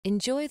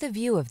Enjoy the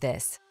view of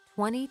this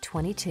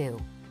 2022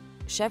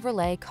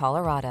 Chevrolet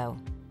Colorado.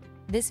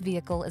 This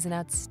vehicle is an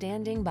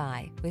outstanding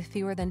buy with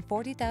fewer than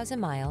 40,000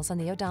 miles on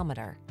the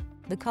odometer.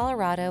 The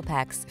Colorado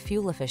packs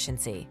fuel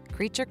efficiency,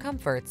 creature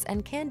comforts,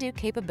 and can-do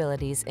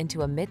capabilities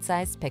into a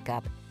mid-sized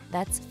pickup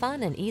that's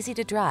fun and easy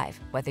to drive,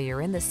 whether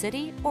you're in the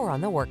city or on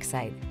the work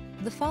site.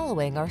 The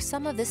following are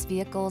some of this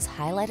vehicle's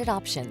highlighted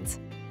options: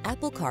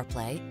 Apple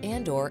CarPlay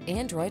and/or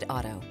Android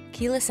Auto,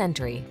 keyless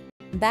entry,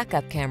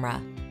 backup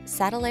camera,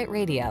 satellite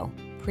radio,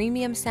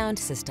 premium sound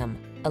system,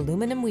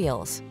 aluminum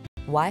wheels,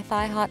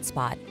 Wi-Fi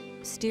hotspot,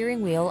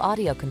 steering wheel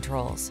audio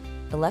controls,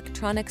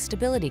 electronic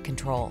stability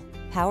control,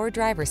 power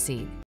driver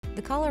seat.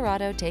 The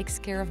Colorado takes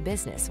care of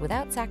business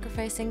without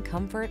sacrificing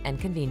comfort and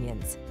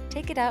convenience.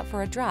 Take it out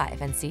for a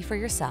drive and see for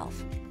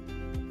yourself.